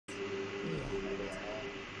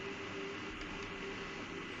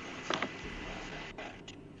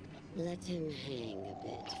Let him hang a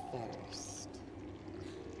bit first.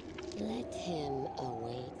 Let him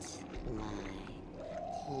await my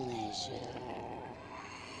pleasure.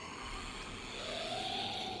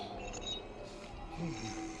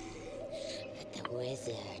 But the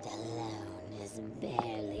wizard alone is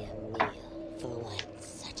barely a meal for one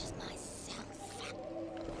such as myself.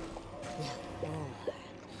 Now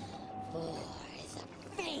four is a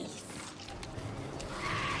feast.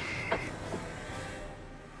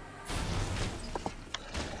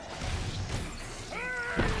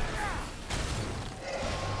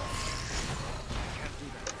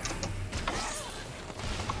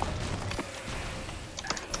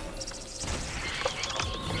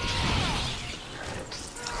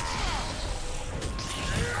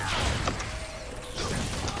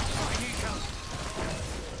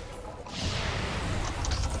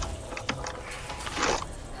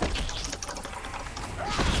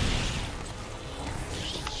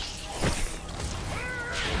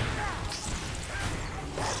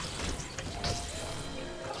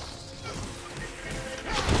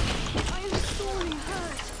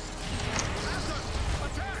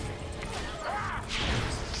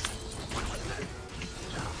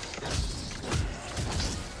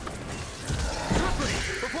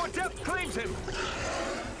 Before death claims him!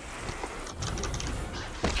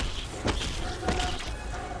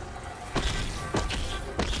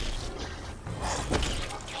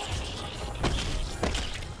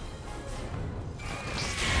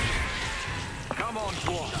 Come on,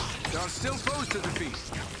 dwarf. There are still foes to defeat.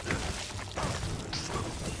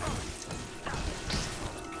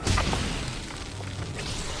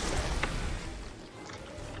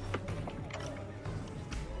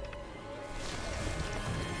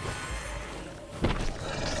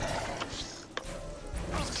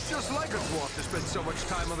 Just like a dwarf to spend so much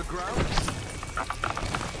time on the ground.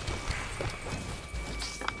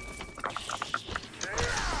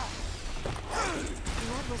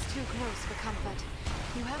 That was too close for comfort.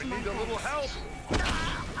 You have I my need a little thanks. help.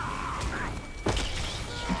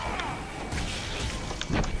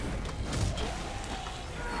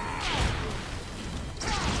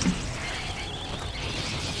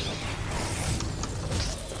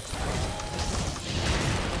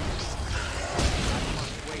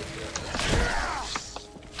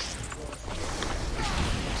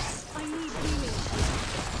 I need healing.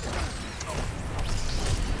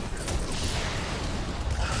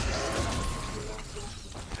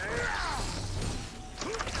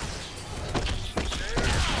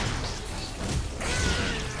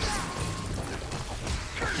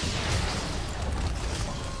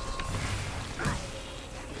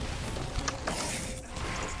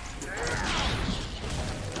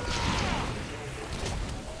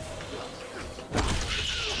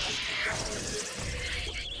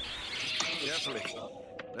 Carefully.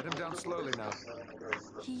 Let him down slowly now.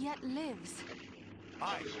 He yet lives.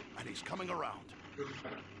 Aye, and he's coming around.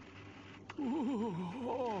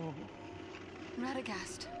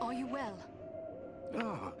 Radagast, are you well?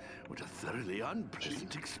 Oh, what a thoroughly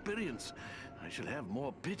unpleasant experience. I shall have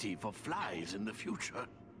more pity for flies in the future.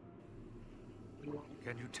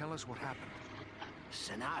 Can you tell us what happened?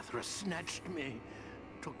 Sinatra snatched me.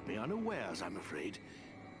 Took me unawares, I'm afraid.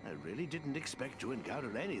 I really didn't expect to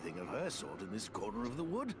encounter anything of her sort in this corner of the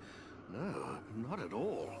wood. No, not at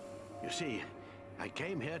all. You see, I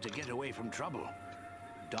came here to get away from trouble.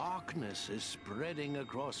 Darkness is spreading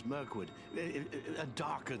across Mirkwood. A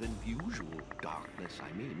darker than usual darkness,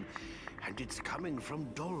 I mean. And it's coming from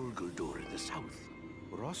Dol Guldur in the south.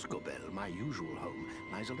 Roscobel, my usual home,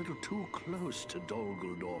 lies a little too close to Dol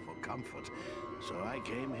Guldur for comfort. So I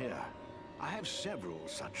came here. I have several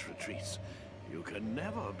such retreats. You can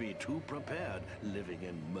never be too prepared living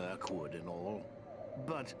in Mirkwood and all.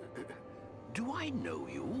 But, do I know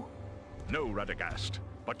you? No, Radagast,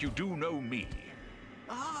 but you do know me.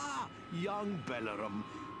 Ah, young Bellerum.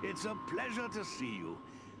 It's a pleasure to see you.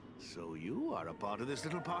 So you are a part of this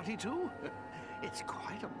little party too? It's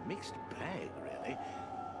quite a mixed bag, really.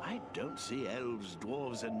 I don't see elves,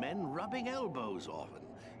 dwarves, and men rubbing elbows often,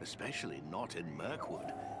 especially not in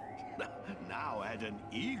Mirkwood. Now add an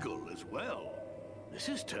eagle as well. This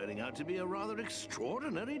is turning out to be a rather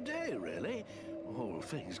extraordinary day, really, all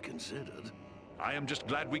things considered. I am just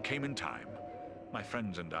glad we came in time. My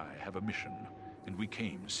friends and I have a mission, and we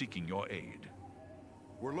came seeking your aid.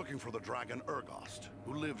 We're looking for the dragon Urgost,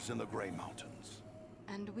 who lives in the Grey Mountains.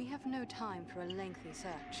 And we have no time for a lengthy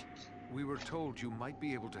search. We were told you might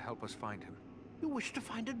be able to help us find him. You wish to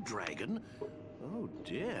find a dragon? Oh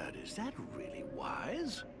dear, is that really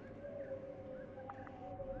wise?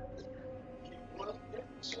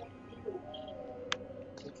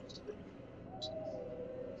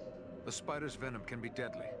 The spider's venom can be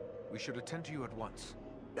deadly. We should attend to you at once.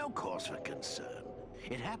 No cause for concern.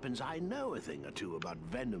 It happens I know a thing or two about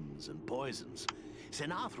venoms and poisons.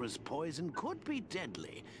 Sinathrah's poison could be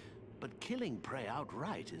deadly, but killing prey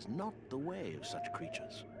outright is not the way of such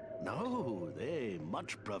creatures. No, they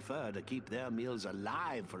much prefer to keep their meals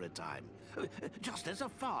alive for a time. Just as a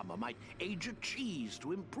farmer might age a cheese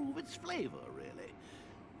to improve its flavor, really.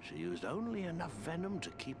 She used only enough venom to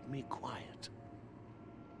keep me quiet.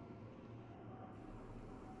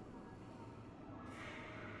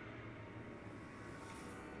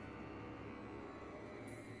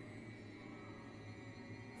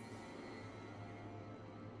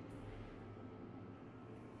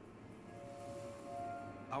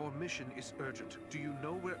 Our mission is urgent. Do you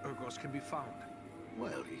know where Urgos can be found?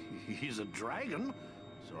 Well, he's a dragon,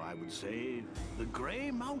 so I would say the Grey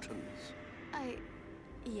Mountains.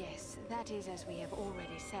 Yes, that is as we have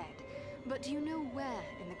already said. But do you know where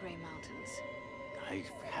in the Grey Mountains? I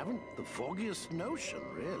haven't the foggiest notion,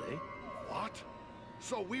 really. What?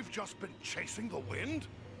 So we've just been chasing the wind?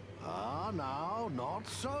 Ah, now, not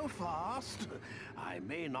so fast. I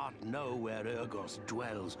may not know where Urgos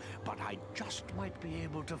dwells, but I just might be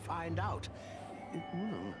able to find out.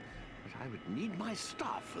 But I would need my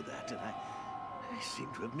staff for that, and I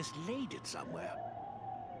seem to have mislaid it somewhere.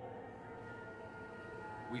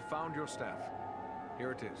 We found your staff.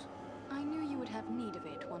 Here it is. I knew you would have need of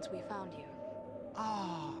it once we found you.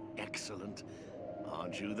 Ah, excellent.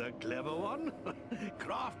 Aren't you the clever one?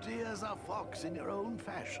 Crafty as a fox in your own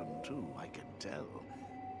fashion, too, I can tell.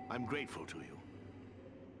 I'm grateful to you.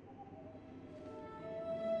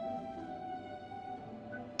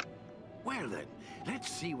 Well then, let's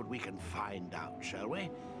see what we can find out, shall we?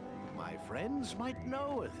 My friends might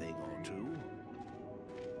know a thing or two.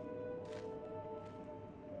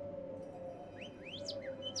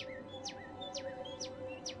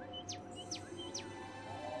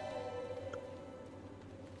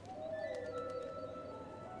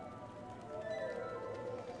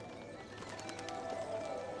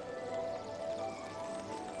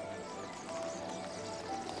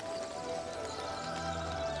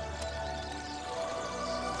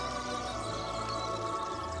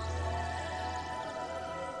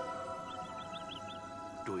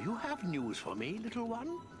 Do you have news for me, little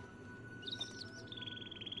one?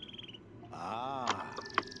 Ah.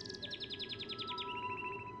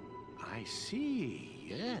 I see,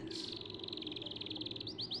 yes.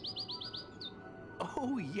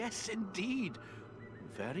 Oh, yes, indeed.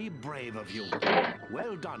 Very brave of you.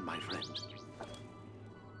 Well done, my friend.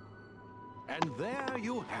 And there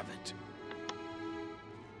you have it.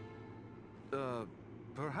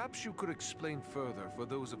 Perhaps you could explain further for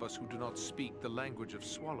those of us who do not speak the language of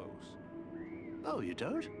swallows. Oh, you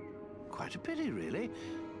don't? Quite a pity, really.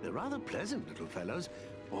 They're rather pleasant little fellows.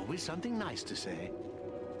 Always something nice to say.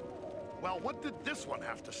 Well, what did this one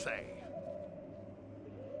have to say?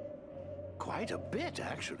 Quite a bit,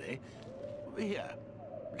 actually. Here,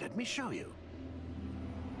 let me show you.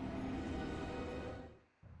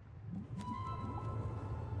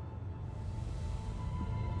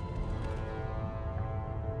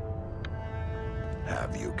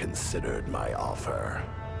 Have you considered my offer?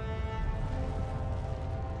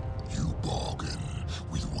 You bargain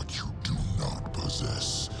with what you do not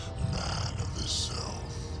possess, man of the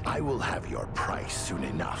South. I will have your price soon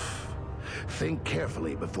enough. Think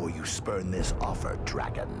carefully before you spurn this offer,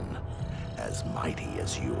 dragon. As mighty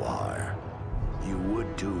as you are, you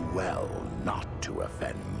would do well not to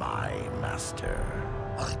offend my master.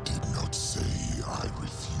 I did not say I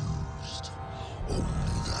refused. Only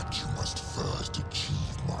that you must first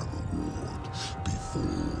achieve my reward before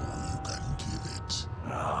you can give it.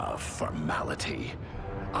 Ah, formality.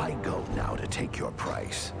 I go now to take your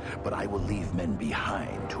price, but I will leave men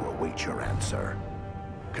behind to await your answer.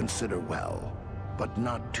 Consider well, but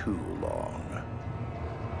not too long.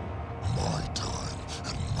 My time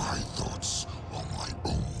and my thoughts are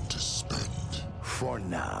my own to spend. For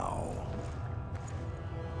now.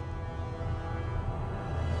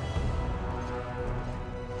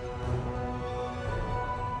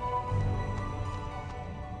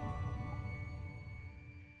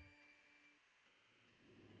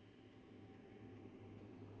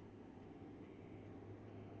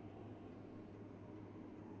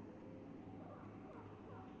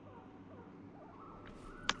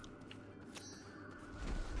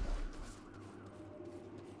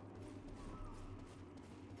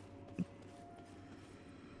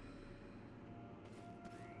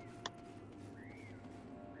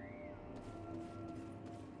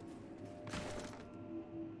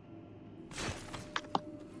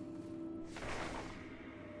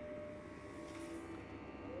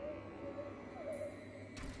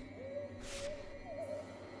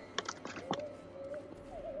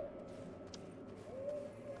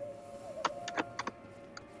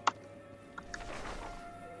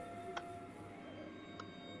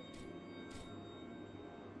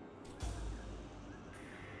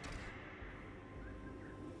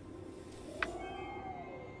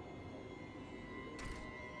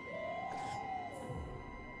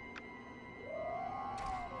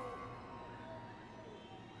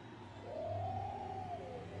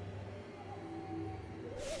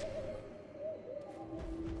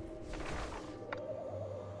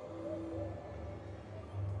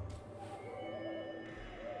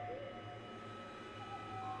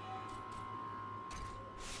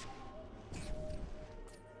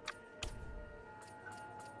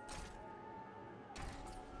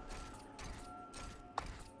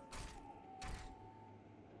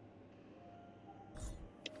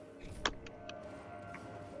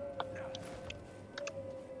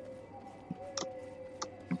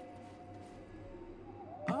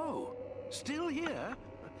 still here?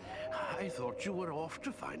 I thought you were off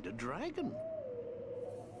to find a dragon.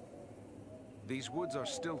 These woods are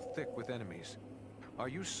still thick with enemies. Are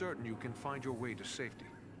you certain you can find your way to safety?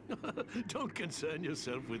 Don't concern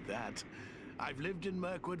yourself with that. I've lived in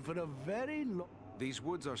Mirkwood for a very long... These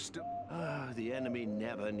woods are still... the enemy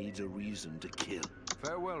never needs a reason to kill.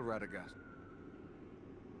 Farewell, Radagast.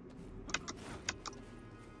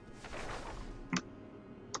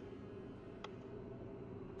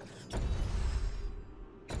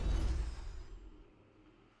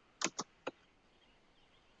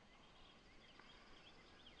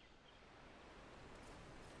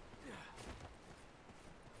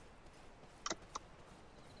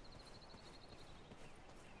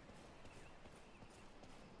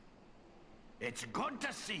 It's good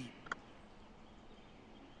to see.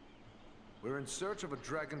 We're in search of a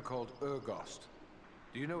dragon called Urgost.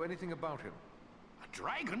 Do you know anything about him? A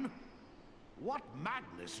dragon? What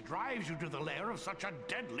madness drives you to the lair of such a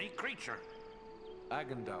deadly creature?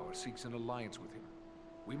 Agandaur seeks an alliance with him.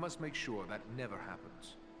 We must make sure that never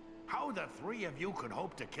happens. How the three of you could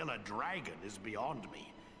hope to kill a dragon is beyond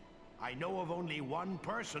me. I know of only one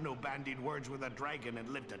person who bandied words with a dragon and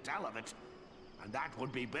lived to tell of it, and that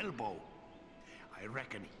would be Bilbo. I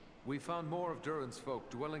reckon. We found more of Durin's folk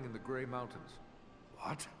dwelling in the Grey Mountains.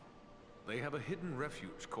 What? They have a hidden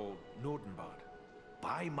refuge called Nordenbad.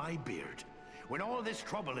 By my beard, when all this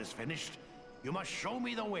trouble is finished, you must show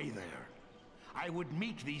me the way there. I would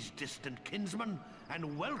meet these distant kinsmen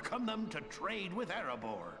and welcome them to trade with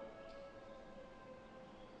Erebor.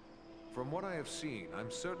 From what I have seen,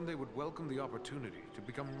 I'm certain they would welcome the opportunity to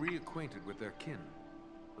become reacquainted with their kin.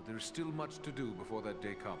 But there is still much to do before that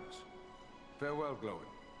day comes. Farewell, Glóin.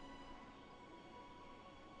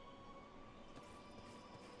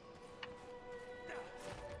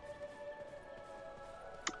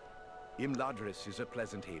 Imladris is a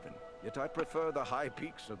pleasant haven, yet I prefer the high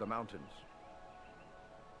peaks of the mountains.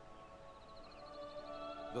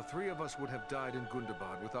 The three of us would have died in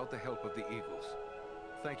Gundabad without the help of the Eagles.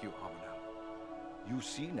 Thank you, Amanel. You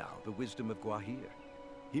see now the wisdom of Gwahir.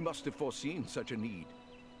 He must have foreseen such a need.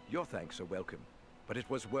 Your thanks are welcome, but it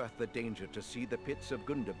was worth the danger to see the pits of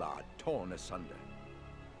Gundabad torn asunder.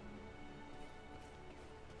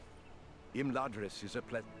 Imladris is a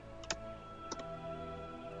pleasant...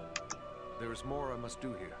 There is more I must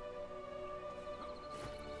do here.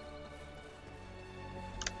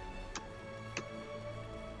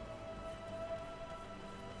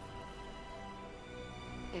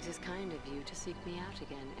 It is kind of you to seek me out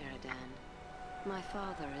again, Eridan. My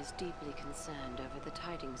father is deeply concerned over the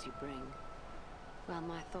tidings you bring. While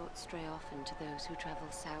my thoughts stray often to those who travel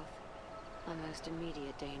south, our most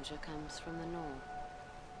immediate danger comes from the north.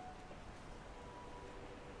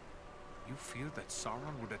 You fear that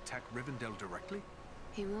Sauron would attack Rivendell directly?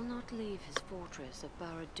 He will not leave his fortress of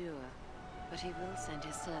Barad-dûr, but he will send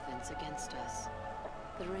his servants against us.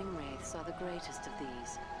 The Ringwraiths are the greatest of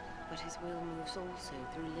these, but his will moves also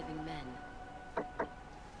through living men.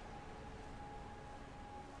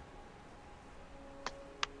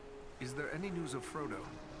 Is there any news of Frodo?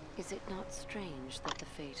 Is it not strange that the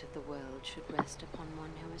fate of the world should rest upon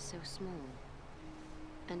one who is so small?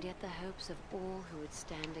 And yet the hopes of all who would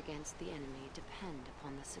stand against the enemy depend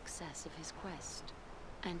upon the success of his quest.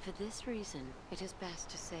 And for this reason, it is best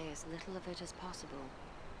to say as little of it as possible.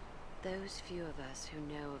 Those few of us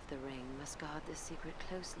who know of the ring must guard this secret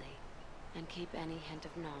closely, and keep any hint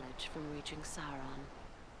of knowledge from reaching Sauron.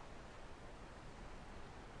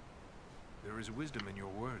 There is wisdom in your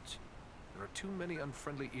words. There are too many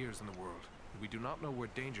unfriendly ears in the world, and we do not know where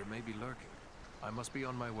danger may be lurking. I must be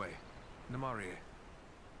on my way. Namarie.